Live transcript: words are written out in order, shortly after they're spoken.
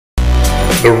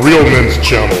the Real Men's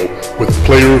Channel with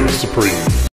Player Supreme.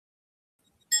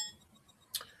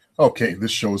 Okay,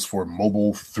 this show is for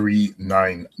Mobile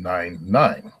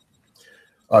 3999.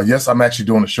 Yes, I'm actually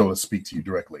doing a show to speak to you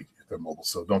directly if they're mobile,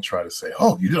 so don't try to say,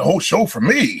 oh, you did a whole show for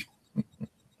me.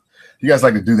 You guys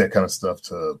like to do that kind of stuff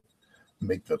to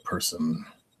make the person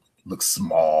look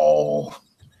small.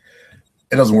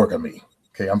 It doesn't work on me.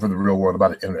 Okay, I'm from the real world,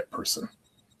 about an internet person.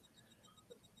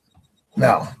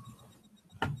 Now,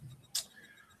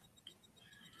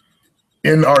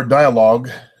 in our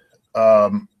dialogue,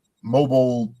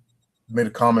 Mobile made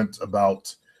a comment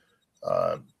about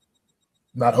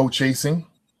not hoe chasing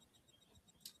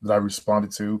that I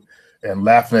responded to, and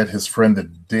laughing at his friend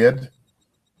that did.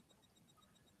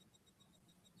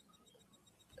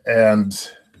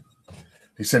 And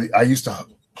he said, I used to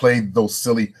play those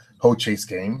silly hoe chase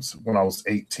games when I was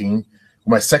 18.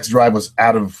 My sex drive was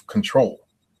out of control.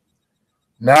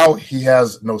 Now he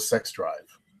has no sex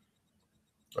drive,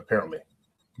 apparently.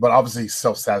 But obviously he's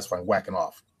self-satisfying, whacking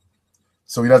off.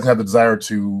 So he doesn't have the desire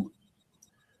to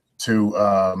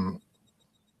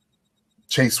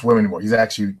chase women anymore. He's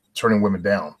actually turning women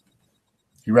down.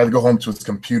 He'd rather go home to his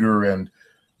computer and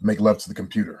make love to the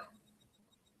computer.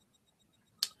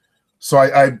 So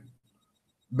I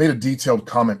made a detailed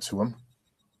comment to him.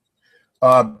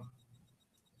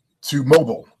 To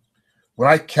Mobile, when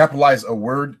I capitalize a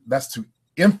word, that's to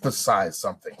emphasize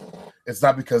something. It's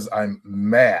not because I'm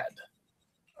mad.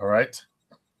 All right?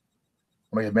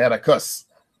 When I get mad, I cuss.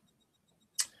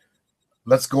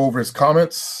 Let's go over his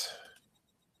comments.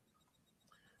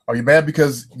 Are you mad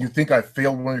because you think I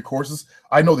failed one of your courses?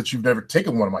 I know that you've never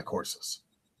taken one of my courses.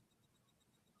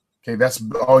 Okay, that's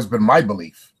always been my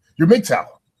belief. You're MGTOW.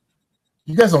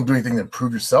 You guys don't do anything to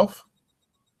improve yourself.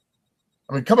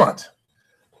 I mean, come on.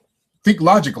 Think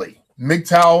logically.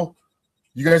 MGTOW,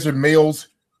 you guys are males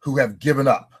who have given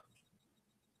up.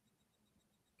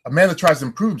 A man that tries to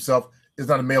improve himself is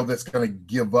not a male that's going to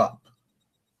give up,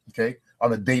 okay,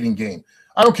 on the dating game.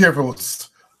 I don't care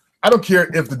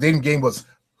if the dating game was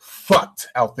fucked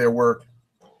out there where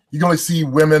you can only see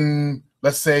women,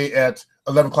 let's say, at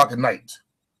 11 o'clock at night.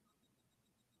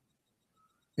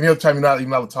 Any other time you're not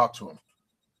even allowed to talk to them.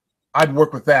 I'd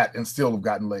work with that and still have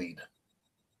gotten laid.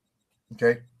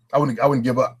 Okay? I wouldn't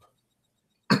give up.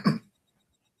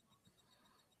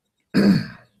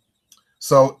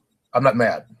 So I'm not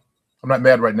mad. I'm not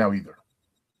mad right now either.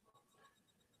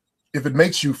 If it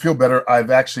makes you feel better,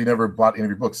 I've actually never bought any of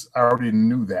your books. I already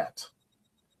knew that.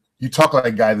 You talk like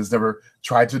a guy that's never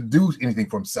tried to do anything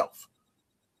for himself.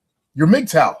 You're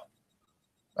MGTOW.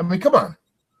 I mean, come on.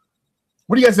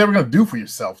 What are you guys ever going to do for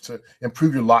yourself to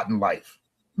improve your lot in life?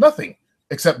 Nothing,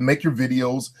 except make your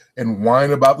videos and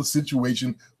whine about the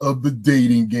situation of the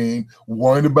dating game,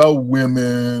 whine about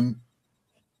women.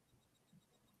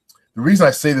 The reason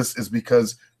I say this is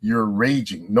because you're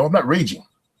raging. No, I'm not raging.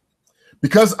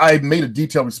 Because I made a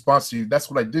detailed response to you,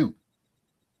 that's what I do.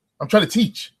 I'm trying to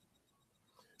teach.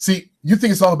 See, you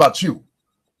think it's all about you.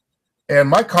 And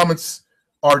my comments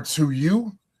are to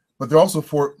you, but they're also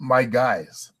for my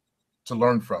guys to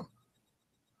learn from.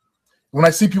 When I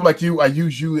see people like you, I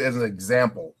use you as an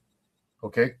example,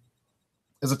 okay?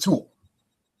 As a tool.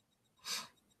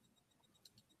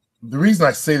 The reason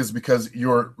I say this is because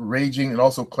you're raging and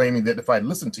also claiming that if I had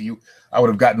listened to you, I would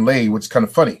have gotten laid, which is kind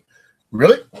of funny.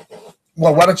 Really?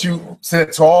 Well, why don't you say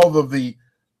it to all of the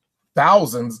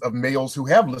thousands of males who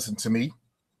have listened to me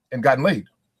and gotten laid?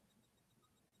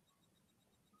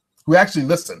 Who actually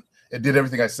listened and did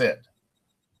everything I said.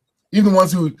 Even the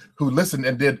ones who listened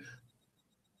and did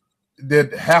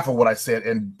half of what I said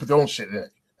and put their own shit in it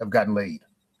have gotten laid.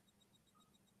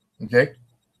 Okay?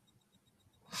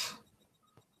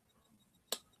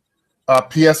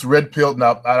 P.S. Red pill.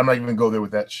 Now, I'm not even going to go there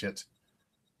with that shit.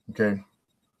 Okay?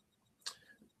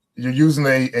 You're using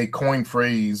a coin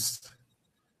phrase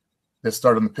that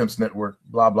started on the Pimps Network,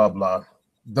 blah, blah, blah.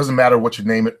 Doesn't matter what you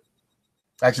name it.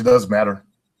 Actually, it does matter.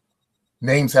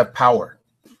 Names have power.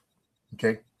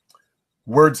 Okay?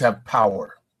 Words have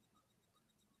power.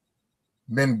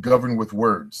 Men govern with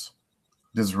words.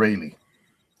 Disraeli.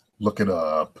 Look it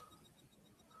up.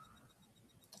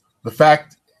 The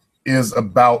fact is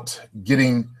about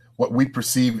getting what we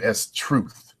perceive as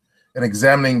truth and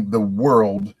examining the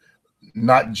world,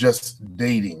 not just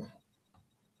dating.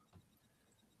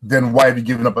 Then why have you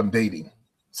given up on dating?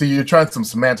 See, you're trying some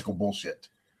semantical bullshit.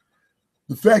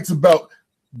 The fact's about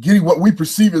getting what we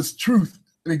perceive as truth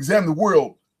and examine the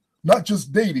world, not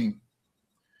just dating,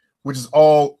 which is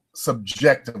all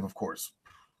subjective, of course.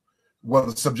 Well,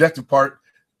 the subjective part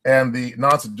and the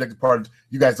non-subjective part,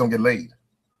 you guys don't get laid.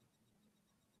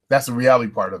 That's the reality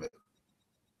part of it.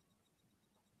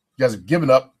 You guys are giving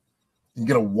up. You're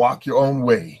going to walk your own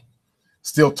way,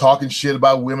 still talking shit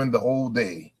about women the whole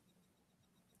day.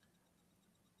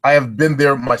 I have been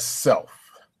there myself.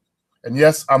 And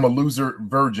yes, I'm a loser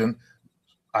virgin.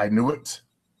 I knew it.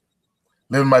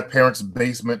 Live in my parents'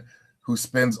 basement, who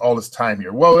spends all his time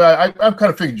here. Well, I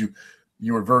kind of figured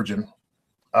you were a virgin.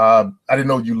 I didn't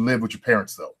know you lived with your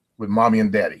parents, though, with mommy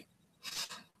and daddy.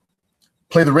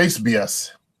 Play the race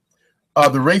BS.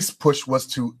 The race push was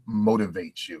to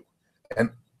motivate you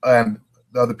and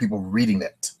the other people reading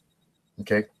it.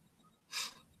 Okay.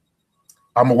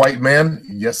 I'm a white man.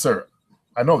 Yes, sir.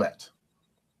 I know that.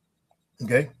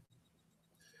 Okay.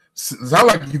 So it's not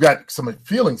like you got some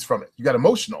feelings from it. You got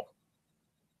emotional.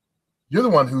 You're the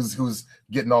one who's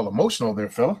getting all emotional there,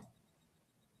 fella.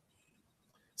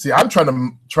 See, I'm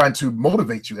trying to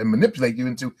motivate you and manipulate you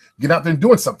into getting out there and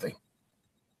doing something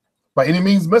by any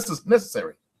means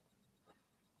necessary.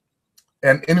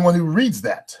 And anyone who reads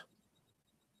that,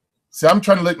 see, I'm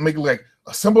trying to make it like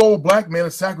a simple old black man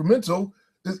in Sacramento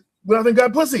is without than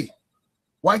got pussy.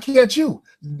 Why can't you?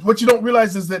 What you don't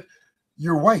realize is that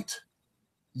you're white.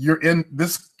 You're in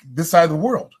this side of the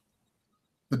world.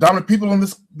 The dominant people in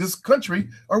this country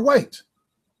are white,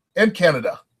 and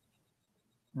Canada,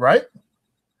 right?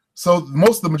 So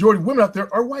the majority of women out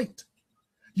there are white.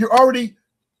 You're already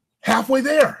halfway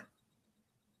there.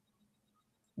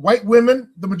 White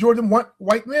women, the majority of them want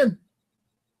white men.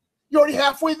 You're already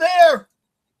halfway there.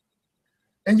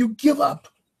 And you give up.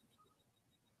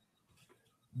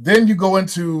 Then you go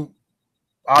into,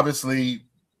 obviously,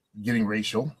 getting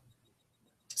racial.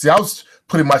 See, I was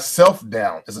putting myself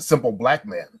down as a simple black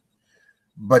man,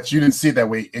 but you didn't see it that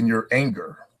way in your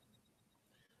anger.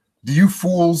 Do you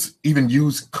fools even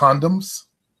use condoms?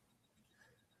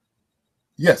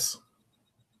 Yes.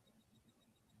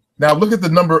 Now look at the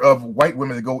number of white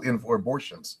women that go in for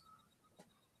abortions.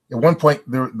 At one point,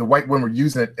 the white women were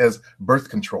using it as birth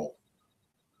control.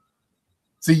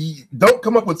 See, don't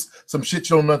come up with some shit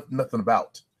you don't know nothing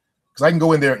about, because I can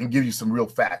go in there and give you some real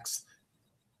facts.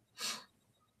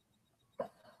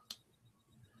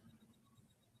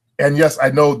 And yes, I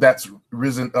know that's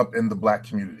risen up in the black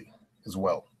community as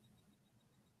well.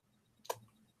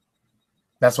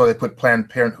 That's why they put Planned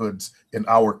Parenthoods in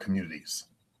our communities,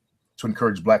 to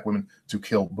encourage black women to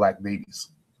kill black babies.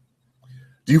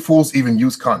 Do you fools even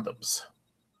use condoms?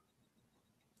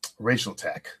 Racial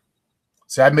attack.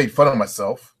 See, I made fun of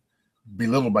myself,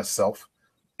 belittled myself.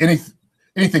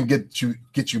 Anything get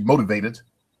you motivated,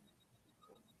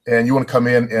 and you want to come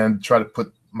in and try to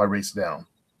put my race down.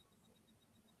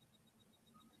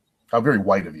 How very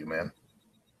white of you, man.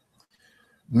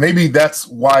 Maybe that's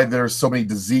why there's so many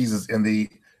diseases in the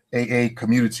AA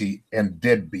community and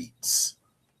deadbeats.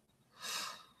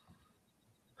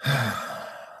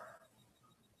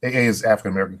 AA is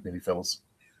African American community, fellas.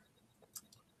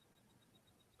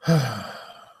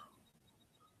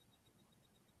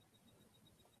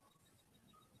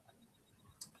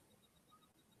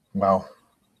 Wow.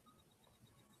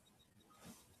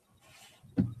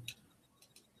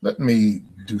 Let me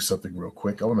do something real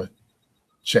quick. I want to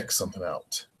check something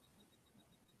out.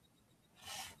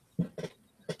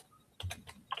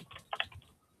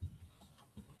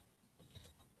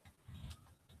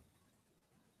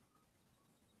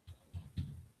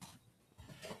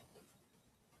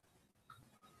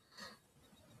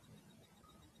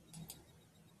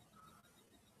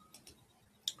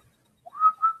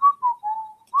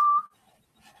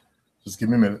 Just give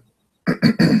me a minute.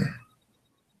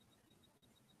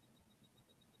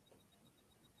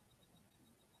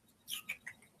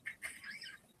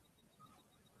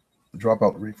 The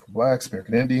dropout rate for blacks,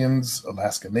 American Indians,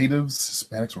 Alaska Natives,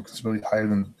 Hispanics were considerably higher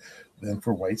than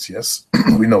for whites. Yes,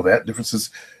 we know that. Differences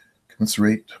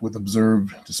commensurate with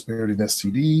observed disparity in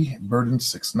STD, burden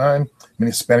 6.9.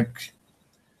 Many Hispanic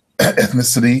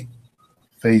ethnicity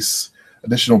face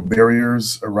additional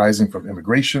barriers arising from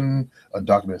immigration,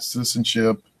 undocumented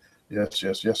citizenship. Yes,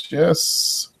 yes, yes,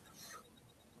 yes.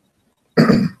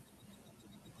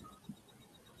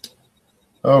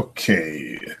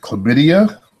 Okay,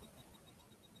 chlamydia.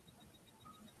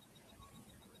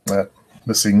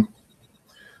 Missing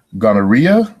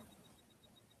gonorrhea.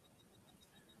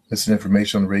 Missing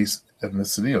information on race,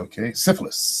 ethnicity. Okay,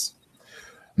 syphilis.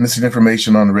 Missing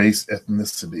information on race,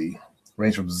 ethnicity.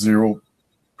 Range from 0%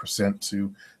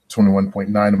 to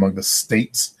 21.9 among the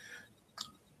states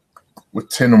with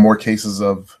 10 or more cases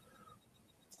of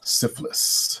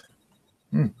syphilis.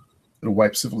 It'll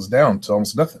wipe syphilis down to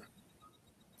almost nothing.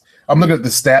 I'm looking at the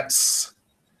stats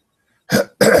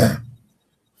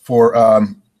for,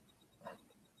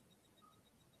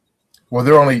 well,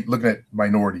 they're only looking at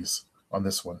minorities on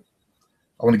this one.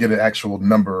 I want to get an actual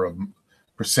number of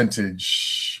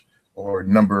percentage or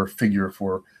number figure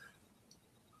for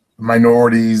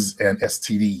minorities and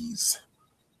STDs.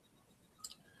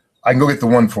 I can go get the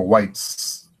one for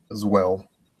whites as well.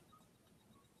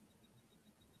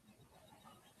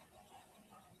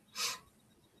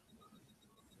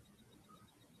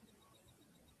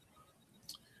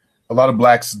 A lot of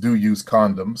blacks do use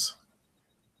condoms.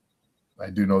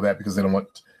 I do know that because they don't want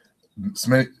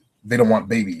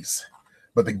babies.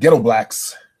 But the ghetto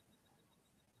blacks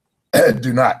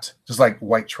do not, just like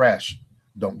white trash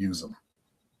don't use them.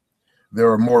 There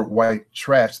are more white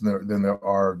trash than there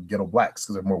are ghetto blacks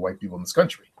because there are more white people in this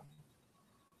country.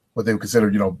 What they would consider,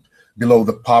 below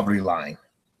the poverty line.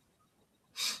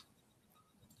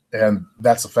 And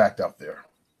that's a fact out there.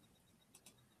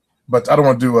 But I don't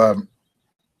want to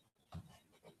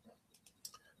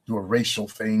do a racial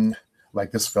thing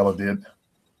like this fella did.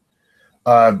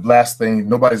 Last thing,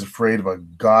 nobody's afraid of a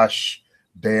gosh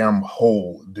damn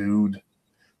hole, dude.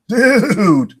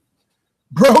 Dude.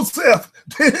 Bro, Seth.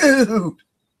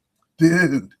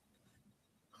 Dude.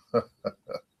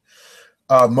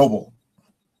 Mobile.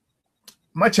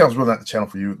 My channel's really not the channel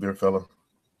for you there, fella.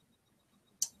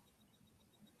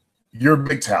 You're a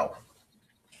big towel.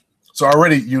 So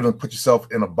already you done put yourself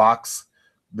in a box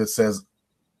that says,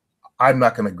 I'm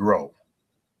not going to grow.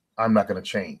 I'm not going to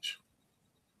change.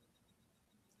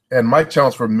 And my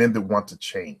challenge for men that want to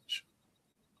change.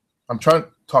 I'm trying to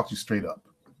talk to you straight up.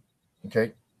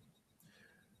 Okay?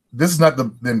 This is not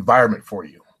the environment for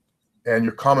you. And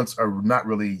your comments are not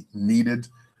really needed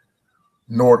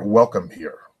nor welcome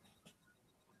here.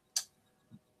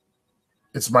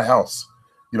 It's my house.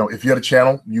 If you had a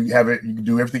channel, you have it, you can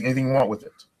do anything you want with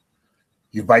it.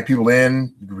 You invite people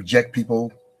in, you can reject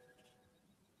people.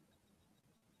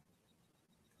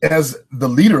 As the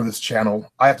leader of this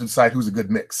channel, I have to decide who's a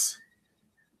good mix.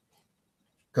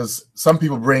 Because some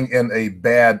people bring in a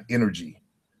bad energy.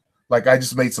 Like I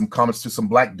just made some comments to some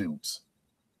black dudes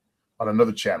on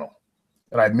another channel.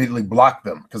 And I immediately blocked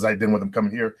them because I didn't want them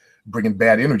coming here bringing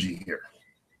bad energy here.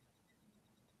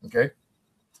 Okay?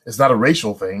 It's not a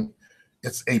racial thing.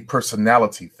 It's a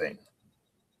personality thing.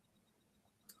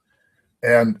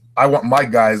 And I want my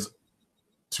guys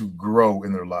to grow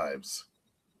in their lives.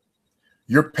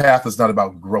 Your path is not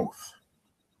about growth.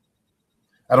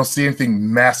 I don't see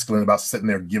anything masculine about sitting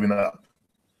there giving up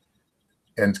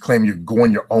and claiming you're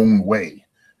going your own way,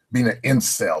 being an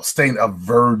incel, staying a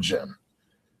virgin.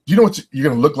 Do you know what you're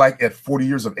going to look like at 40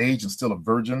 years of age and still a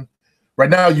virgin? Right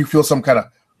now, you feel some kind of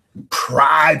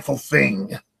prideful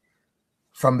thing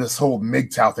from this whole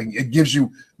MGTOW thing. It gives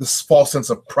you this false sense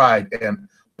of pride and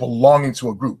belonging to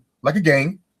a group, like a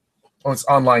gang, on its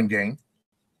online gang.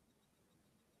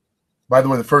 By the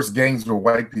way, the first gangs were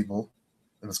white people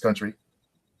in this country.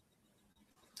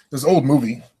 There's an old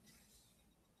movie.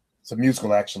 It's a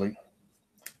musical, actually,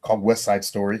 called West Side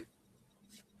Story.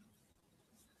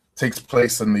 Takes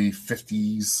place in the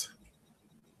 50s.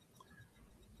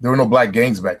 There were no black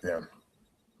gangs back then.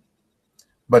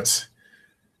 But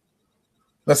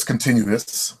let's continue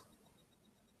this.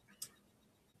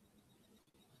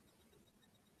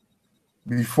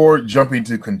 Before jumping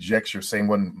to conjecture saying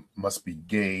one must be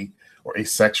gay or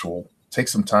asexual, take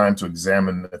some time to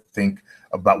examine and think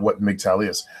about what MGTOW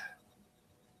is.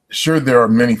 Sure, there are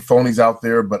many phonies out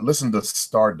there, but listen to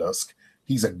Stardust.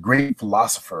 He's a great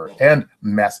philosopher and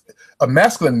a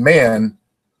masculine man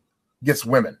gets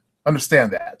women.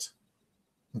 Understand that.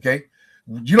 Okay?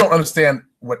 You don't understand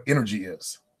what energy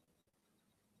is.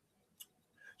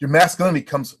 Your masculinity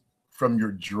comes from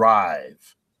your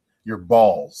drive, your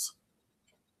balls.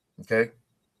 Okay?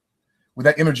 When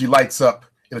that energy lights up,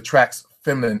 it attracts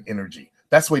feminine energy.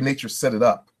 That's the way nature set it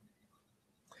up.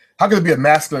 How could it be a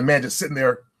masculine man just sitting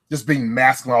there, just being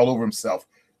masculine all over himself?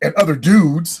 And other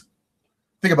dudes,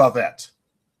 think about that.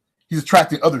 He's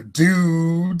attracting other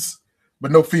dudes,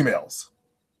 but no females.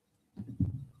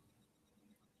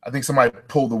 I think somebody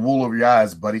pulled the wool over your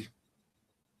eyes, buddy.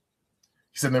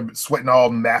 He's sitting there sweating all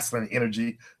masculine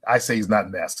energy. I say he's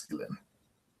not masculine.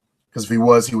 Because if he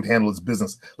was, he would handle his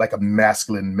business like a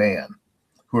masculine man,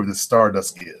 whoever the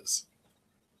Stardust is.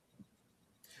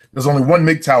 There's only one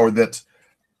MGTOWer that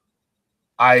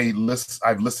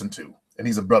I've listened to, and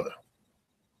he's a brother.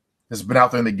 He's been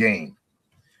out there in the game.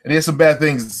 And he has some bad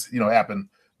things, happen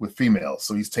with females,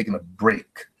 so he's taking a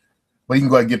break. But he can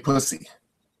go ahead and get pussy.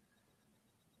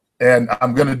 And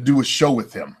I'm going to do a show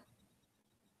with him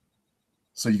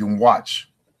so you can watch.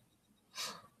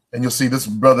 And you'll see this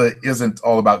brother isn't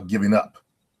all about giving up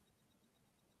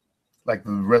like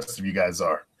the rest of you guys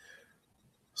are,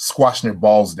 squashing their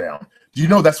balls down. Do you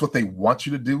know that's what they want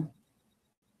you to do?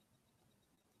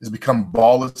 is become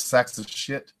ballless sacks of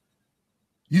shit.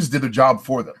 You just did their job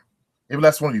for them. Maybe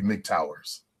that's one of you MGTOWers.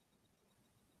 Towers.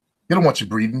 They don't want you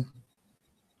breeding,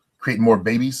 creating more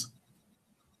babies.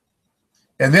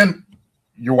 And then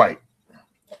you're white.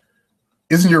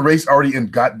 Isn't your race already in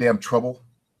goddamn trouble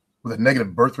with a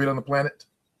negative birth rate on the planet?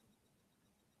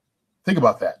 Think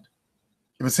about that.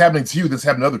 If it's happening to you, that's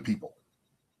happening to other people.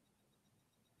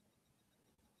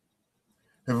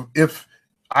 If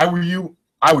I were you,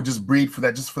 I would just breed for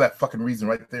that, just for that fucking reason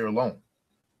right there alone.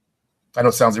 I know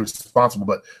it sounds irresponsible,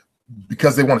 but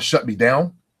because they want to shut me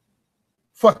down,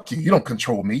 fuck you. You don't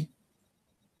control me.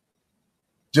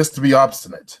 Just to be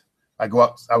obstinate. I would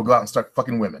go out and start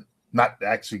fucking women. Not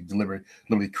actually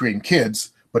deliberately creating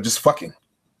kids, but just fucking.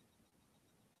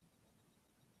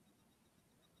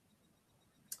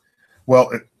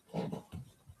 Well,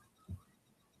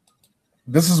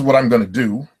 this is what I'm going to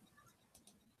do.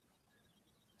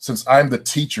 Since I'm the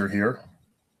teacher here,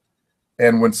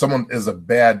 and when someone is a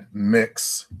bad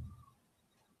mix,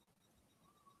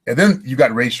 and then you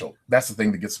got racial. That's the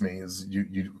thing that gets me, is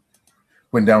you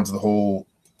went down to the whole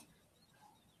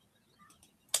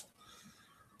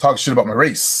talk shit about my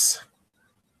race.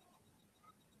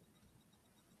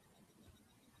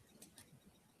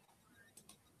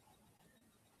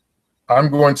 I'm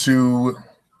going to,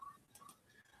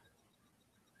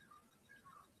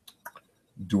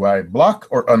 do I block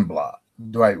or unblock?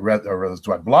 Do I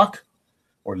block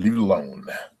or leave it alone?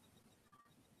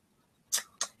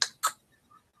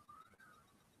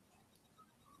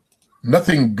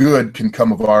 Nothing good can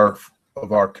come of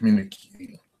our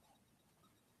community.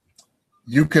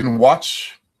 You can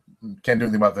watch, can't do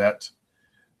anything about that,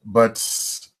 but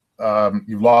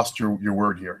you've lost your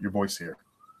word here, your voice here.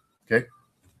 Okay.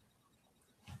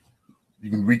 You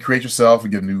can recreate yourself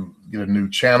and get a new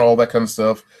channel, all that kind of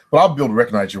stuff. But I'll be able to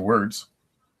recognize your words.